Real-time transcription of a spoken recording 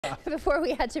Before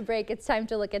we head to break, it's time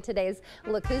to look at today's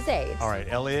Look Who's 8. All right,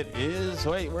 Elliot is,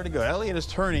 where'd he go? Elliot is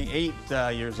turning 8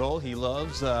 years old. He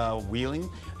loves wheeling,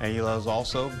 and he loves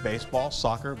also baseball,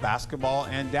 soccer, basketball,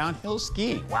 and downhill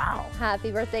skiing. Wow.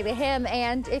 Happy birthday to him.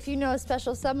 And if you know a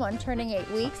special someone turning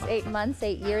 8 weeks, 8 months,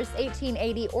 8 years, 18,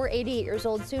 80, or 88 years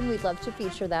old soon, we'd love to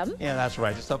feature them. Yeah, that's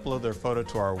right. Just upload their photo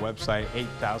to our website,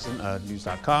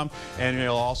 8000news.com. And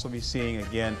you'll also be seeing,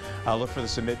 again, look for the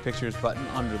Submit Pictures button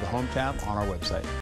under the Home tab on our website.